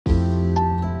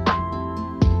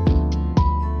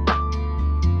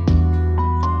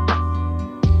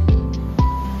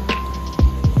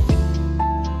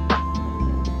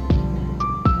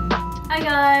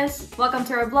guys, welcome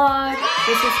to our vlog.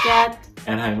 This is Kath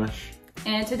and Hamish,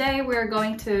 and today we're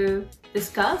going to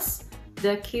discuss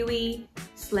the Kiwi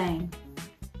slang.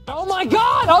 Oh my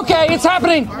god! Okay, it's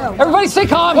happening! Everybody stay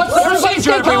calm! What's the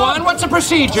procedure, everyone? What's the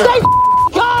procedure? Stay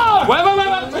calm! Wait.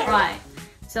 Right,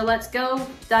 so let's go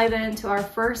dive into our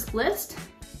first list.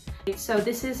 So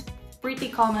this is pretty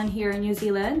common here in New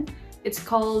Zealand. It's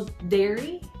called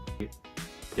dairy.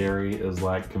 Dairy is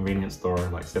like convenience store,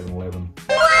 like 7-Eleven.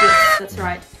 Yes, that's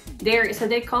right. Dairy. So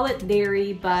they call it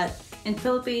dairy, but in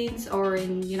Philippines or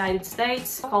in United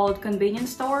States, called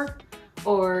convenience store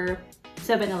or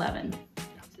 7-Eleven.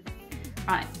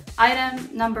 Right. Item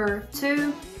number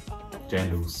 2.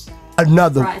 Jandals.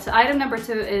 Another. Right. So item number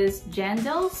 2 is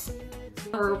jandals.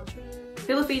 For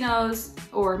Filipinos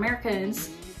or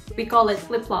Americans, we call it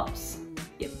flip-flops.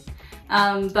 Yep.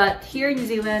 But here in New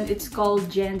Zealand, it's called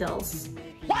jandals.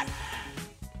 What?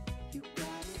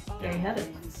 There you have it.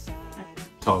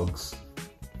 Togs.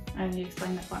 And you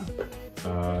explain that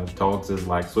one. Togs is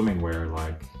like swimming wear,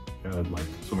 like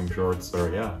swimming shorts,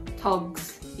 or yeah.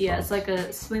 Togs. Yeah, it's like a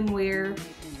swimwear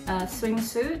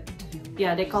swimsuit.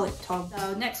 Yeah, they call it togs.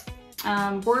 So next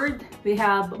word, we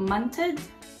have munted.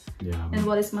 Yeah. And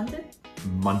what is munted?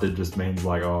 Munted just means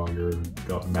like, oh, you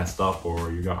got messed up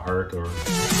or you got hurt or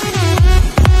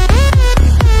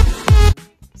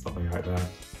something like that.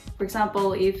 For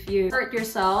example, if you hurt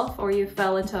yourself or you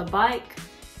fell into a bike,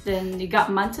 then you got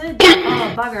munted.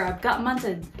 Oh, bugger, I've got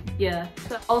munted. Yeah.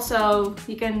 So also,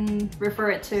 you can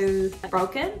refer it to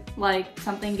broken, like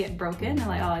something get broken, and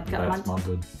like, oh, it got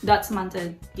munted. That's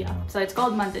munted. Yeah. So it's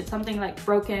called munted, something like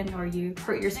broken or you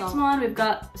hurt yourself. Next one, we've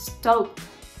got stoked.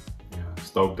 Yeah,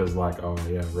 stoked is like, oh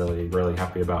yeah, really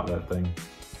happy about that thing.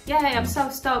 Yeah, hey, I'm so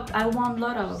stoked, I won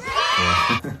lotto.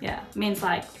 Yeah. Yeah, means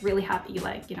like really happy,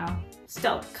 like, you know,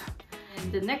 stoked.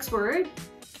 And the next word,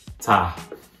 Ta.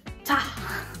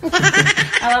 Ta.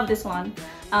 I love this one.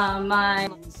 My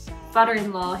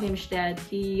father-in-law, Hamish dad,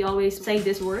 he always say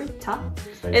this word, ta.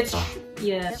 It's ta.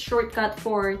 Yeah, shortcut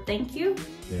for thank you.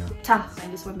 Yeah. Ta.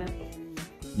 Find this one better.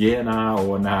 Yeah, nah,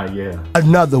 or nah, yeah.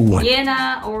 Another one. Yeah,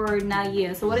 nah, or nah,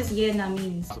 yeah. So what does yeah, nah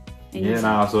means? Yeah,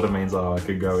 nah sort of means, oh, I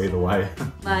could go either way.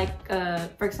 Like,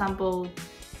 for example,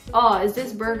 oh, is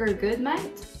this burger good,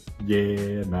 mate?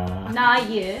 Yeah, nah. Nah,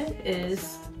 yeah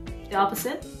is the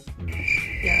opposite.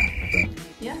 Yeah. Okay.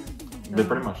 Yeah. They're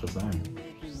pretty much the same.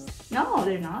 No,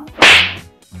 they're not.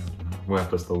 We'll have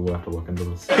to look into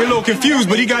this. You're a little confused,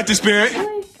 but he got the spirit.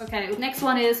 Really? Okay, next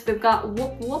one is we've got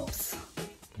whoop whoops.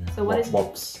 Yeah. So what is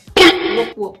wops?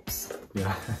 Whoop whoops?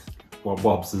 Yeah.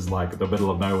 Wops is like the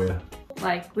middle of nowhere.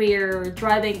 Like we're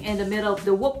driving in the middle of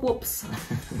the whoop whoops.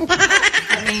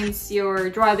 That means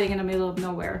you're driving in the middle of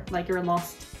nowhere, like you're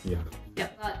lost. Yeah.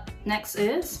 Yep. But next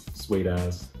is Sweet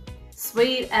ass.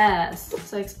 sweet ass.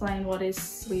 So explain what is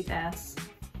sweet ass.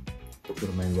 Sort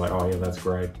of means like, oh yeah, that's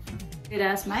great. Sweet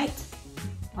ass, mate.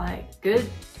 Like good,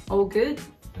 all good.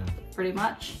 Yeah. Pretty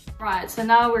much. Right, so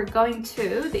now we're going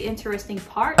to the interesting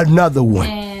part. Another one.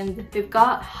 And we've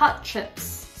got hot chips.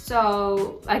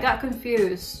 So I got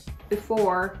confused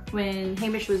before when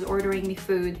Hamish was ordering me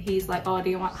food. He's like, oh, do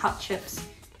you want hot chips?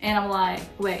 And I'm like,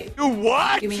 wait. You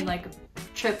what? You mean like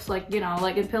chips, like, you know,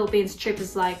 like in Philippines, chips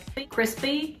is like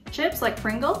crispy chips, like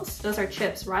Pringles? Those are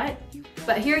chips, right?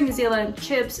 But here in New Zealand,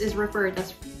 chips is referred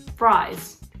as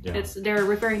fries. Yeah. They're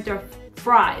referring to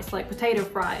fries, like potato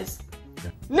fries.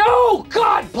 No!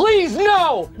 God, please,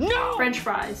 no! No! French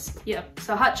fries. Yep.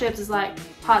 So hot chips is like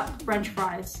hot French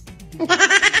fries.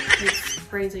 It's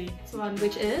crazy. This one,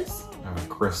 which is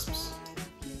Crisps.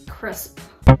 crisp.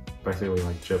 Basically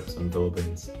like chips in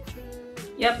Philippines.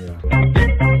 Yep. Yeah.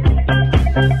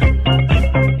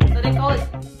 So they call it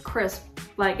crisp.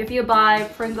 Like if you buy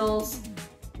Pringles,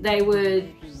 they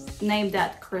would name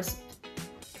that crisp.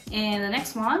 And the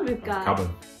next one we've got Cupboard.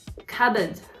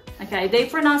 cupboard. Okay, they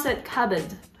pronounce it cupboard.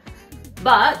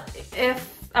 But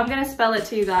if I'm gonna spell it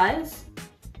to you guys,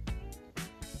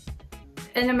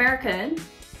 an American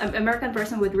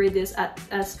person would read this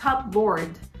as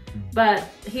cupboard, but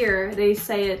here they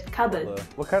say it cupboard.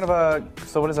 What kind of a,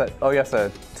 so what is that? Oh yes,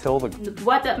 a tilde.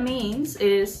 What that means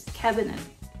is cabinet.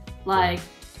 Like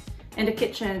in the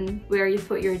kitchen where you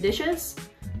put your dishes,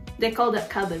 they call that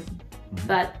cupboard.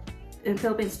 But in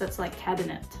Philippines, that's like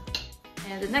cabinet.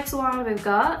 And the next one we've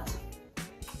got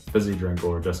Fizzy drink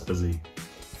or just fizzy.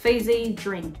 fizzy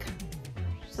drink.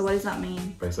 So what does that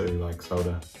mean? Basically like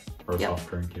soda or Yep. soft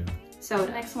drink, yeah. So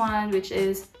the next one, which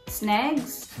is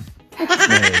snags.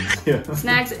 Snags, yeah.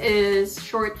 Snags is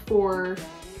short for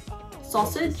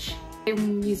sausage.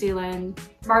 In New Zealand,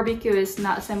 barbecue is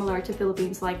not similar to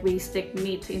Philippines, like we stick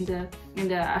meat in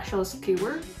the actual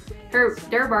skewer.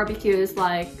 Their barbecue is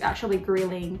like actually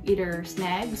grilling either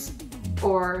snags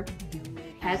or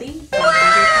patty,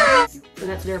 so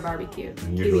that's their barbecue.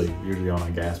 And usually on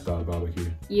a gas powered barbecue.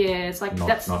 Yeah, it's like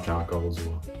not charcoals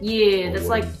or that's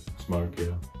like smoke. Yeah,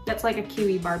 that's like a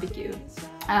Kiwi barbecue.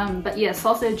 But yeah,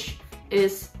 sausage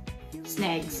is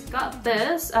snags. Got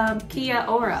this kia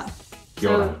ora. Kia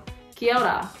ora. So, kia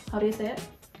ora. How do you say it?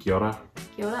 Kia ora.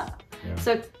 Kia ora. Yeah.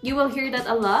 So you will hear that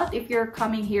a lot if you're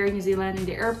coming here in New Zealand in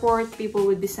the airport. People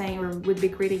would be saying or would be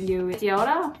greeting you with kia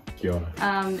ora. Kia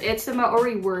ora. It's a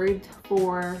Maori word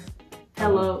for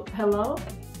hello.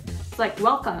 It's like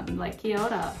welcome, like kia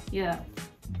ora. Yeah.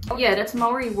 Yeah, that's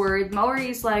Maori word. Maori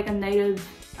is like a native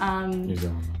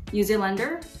New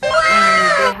Zealander, and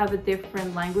they have a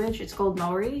different language. It's called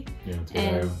Maori. Yeah,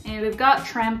 it's and we've got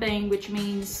tramping, which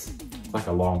means it's like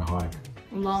a long hike.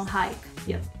 Long hike.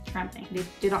 Yeah, tramping.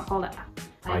 They don't call it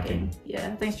hiking. Yeah,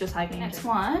 I think it's just hiking. Next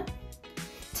one,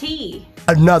 tea.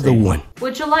 Another one.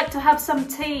 Would you like to have some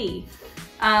tea?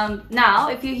 Now,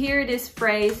 if you hear this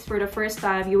phrase for the first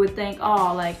time, you would think,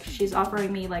 oh, like she's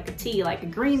offering me like a tea, like a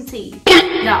green tea.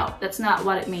 No, that's not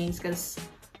what it means, because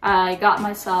I got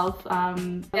myself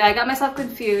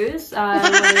confused. I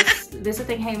was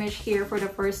visiting Hamish here for the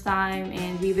first time,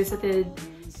 and we visited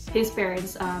his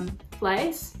parents'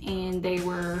 place, and they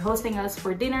were hosting us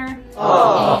for dinner.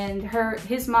 Aww. And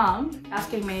his mom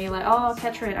asking me like, oh,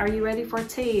 Katrin, are you ready for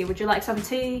tea? Would you like some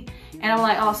tea? And I'm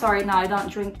like, oh, sorry, no, I don't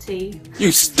drink tea.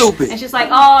 You stupid. And she's like,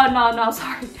 oh, no,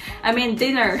 sorry, I mean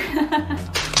dinner.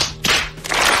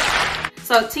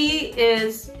 So tea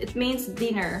it means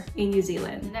dinner in New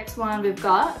Zealand. Next one we've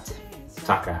got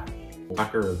Taka.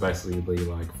 Taka is basically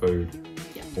like food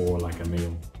or like a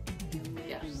meal.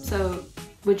 Yeah. So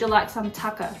would you like some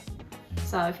taka?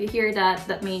 So if you hear that,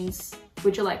 that means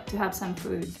would you like to have some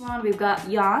food? Next one we've got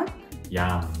yarn.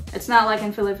 Yarn. It's not like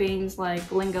in Philippines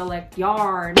like lingo like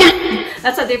yarn.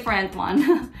 That's a different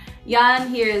one. Yarn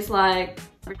here is like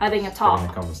having a talk.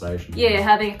 Having a conversation. Yeah,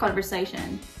 having a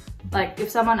conversation. Like if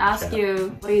someone asks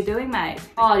you, what are you doing, mate?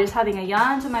 Oh, just having a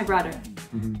yarn to my brother.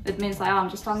 It means like, oh, I'm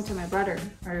just talking to my brother,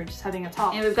 or just having a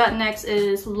talk. And we've got next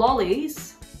is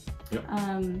lollies. Yep.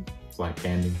 It's like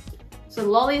candy. So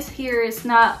lollies here is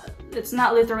it's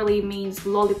not literally means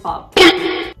lollipop.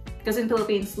 Because in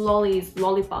Philippines, lolly is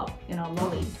lollipop, you know,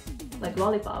 lolly, like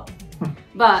lollipop.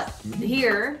 But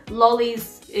here,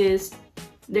 lollies is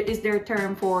their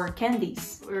term for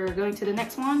candies. We're going to the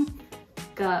next one.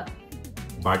 Got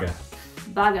Baga.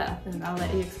 Baga, and I'll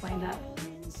let you explain that.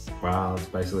 Wow, it's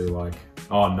basically like,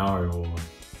 oh no,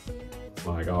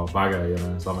 or like, oh bugger, you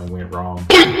know, something went wrong.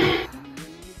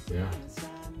 Yeah.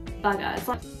 Baga, it's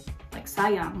like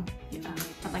sayang. Yeah,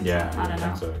 I think yeah, so. I don't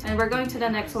know. So. And we're going to the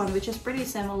next one, which is pretty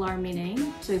similar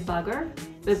meaning to bugger.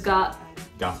 We've got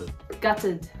Gutted.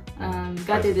 Gutted.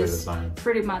 Gutted is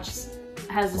pretty much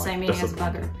has the same meaning as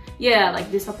bugger. Yeah,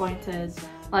 like disappointed.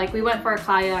 Like we went for a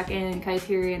kayak in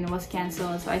Kaitiri and it was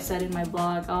cancelled, so I said in my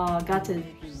blog, oh, gutted,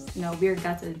 you know, we're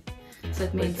gutted. So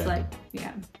it means like,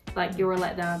 yeah, like you were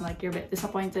let down, like you're a bit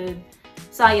disappointed.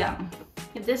 Sayang.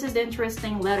 This is the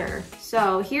interesting letter.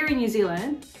 So here in New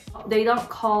Zealand, they don't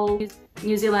call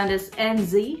New Zealand as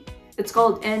NZ, it's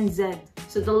called NZ.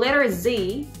 So the letter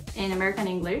Z in American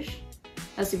English,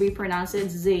 as we pronounce it,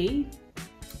 Z.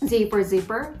 Z for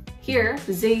zipper. Here,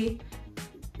 Z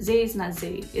is not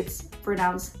Z, it's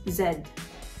pronounced Z.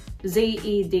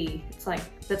 Z-E-D. It's like,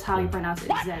 that's how you pronounce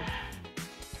it, Z.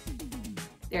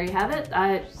 There you have it.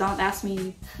 Don't ask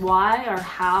me why or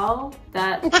how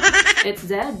that it's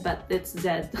Z, but it's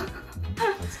Z.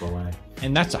 That's the way.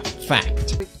 And that's a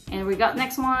fact. And we got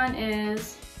next one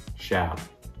is shout.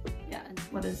 Yeah,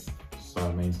 what is? So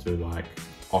it means to like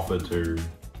offer to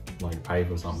like pay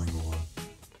for something, or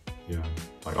yeah,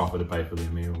 like offer to pay for their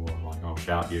meal, or like I'll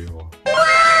shout you, or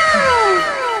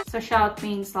so shout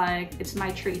means like it's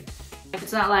my treat.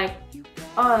 It's not like,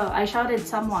 oh, I shouted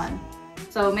someone.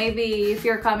 So maybe if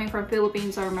you're coming from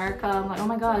Philippines or America, I'm like, oh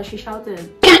my gosh, she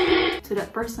shouted to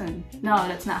that person. No,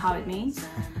 that's not how it means.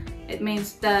 It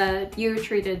means that you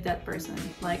treated that person.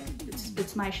 Like,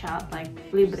 it's my shout, like,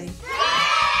 libre.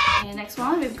 And next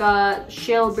one, we've got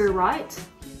she'll be right.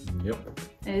 Yep.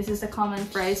 And this is a common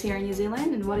phrase here in New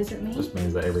Zealand, and what does it mean? Just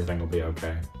means that everything will be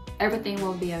okay. Everything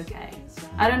will be okay.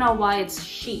 I don't know why it's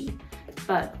she,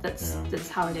 but that's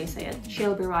how they say it.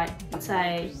 She'll be right. Let's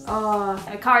say, oh,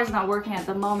 a car is not working at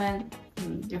the moment.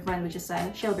 Your friend would just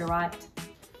say, she'll be right.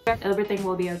 Everything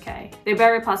will be okay. They're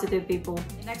very positive people.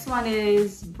 The next one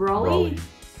is brolly.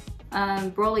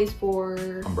 Brolly is for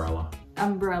umbrella.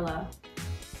 Umbrella.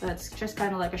 That's just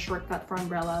kind of like a shortcut for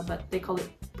umbrella, but they call it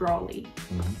brolly.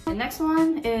 The next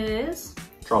one is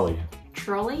Trolley.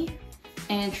 trolley.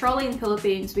 And trolley in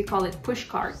Philippines, we call it push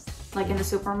cart, like in the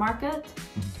supermarket.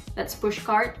 That's push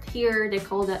cart. Here, they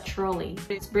call that trolley.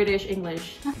 It's British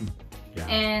English. Yeah.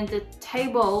 And the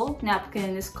table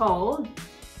napkin is called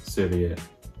Serviette.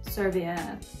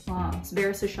 serviette. Wow, it's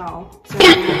very social.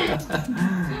 Serviette.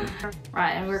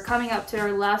 Right, and we're coming up to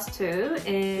our last two.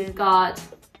 And got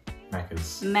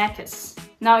Macca's. Macca's.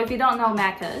 Now, if you don't know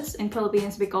Macca's, in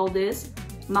Philippines we call this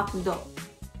McDo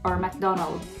or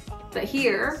McDonald. But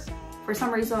here, for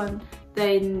some reason,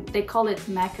 they call it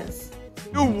Macca's.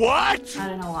 You what? I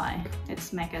don't know why.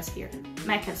 It's Macca's here.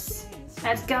 Macca's.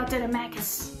 Let's go to the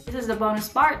Macca's. This is the bonus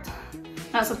part.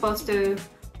 Not supposed to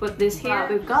put this here.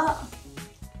 We've got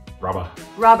Rubber.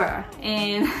 rubber,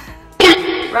 and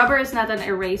rubber is not an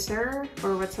eraser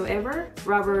or whatsoever.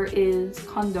 Rubber is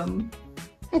condom.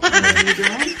 In New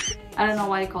Zealand. I don't know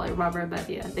why they call it rubber, but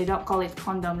yeah, they don't call it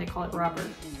condom, they call it rubber.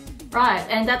 Right,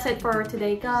 and that's it for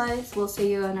today, guys. We'll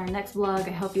see you in our next vlog.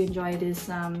 I hope you enjoyed this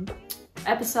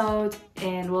episode,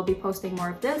 and we'll be posting more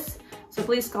of this. So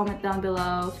please comment down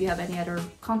below if you have any other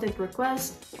content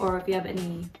requests, or if you have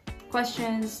any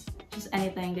questions, just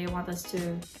anything that you want us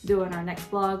to do in our next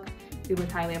vlog. We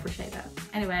would highly appreciate that.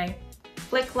 Anyway,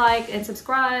 click like and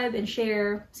subscribe and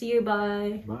share. See you,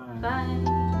 bye. Bye.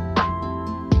 Bye.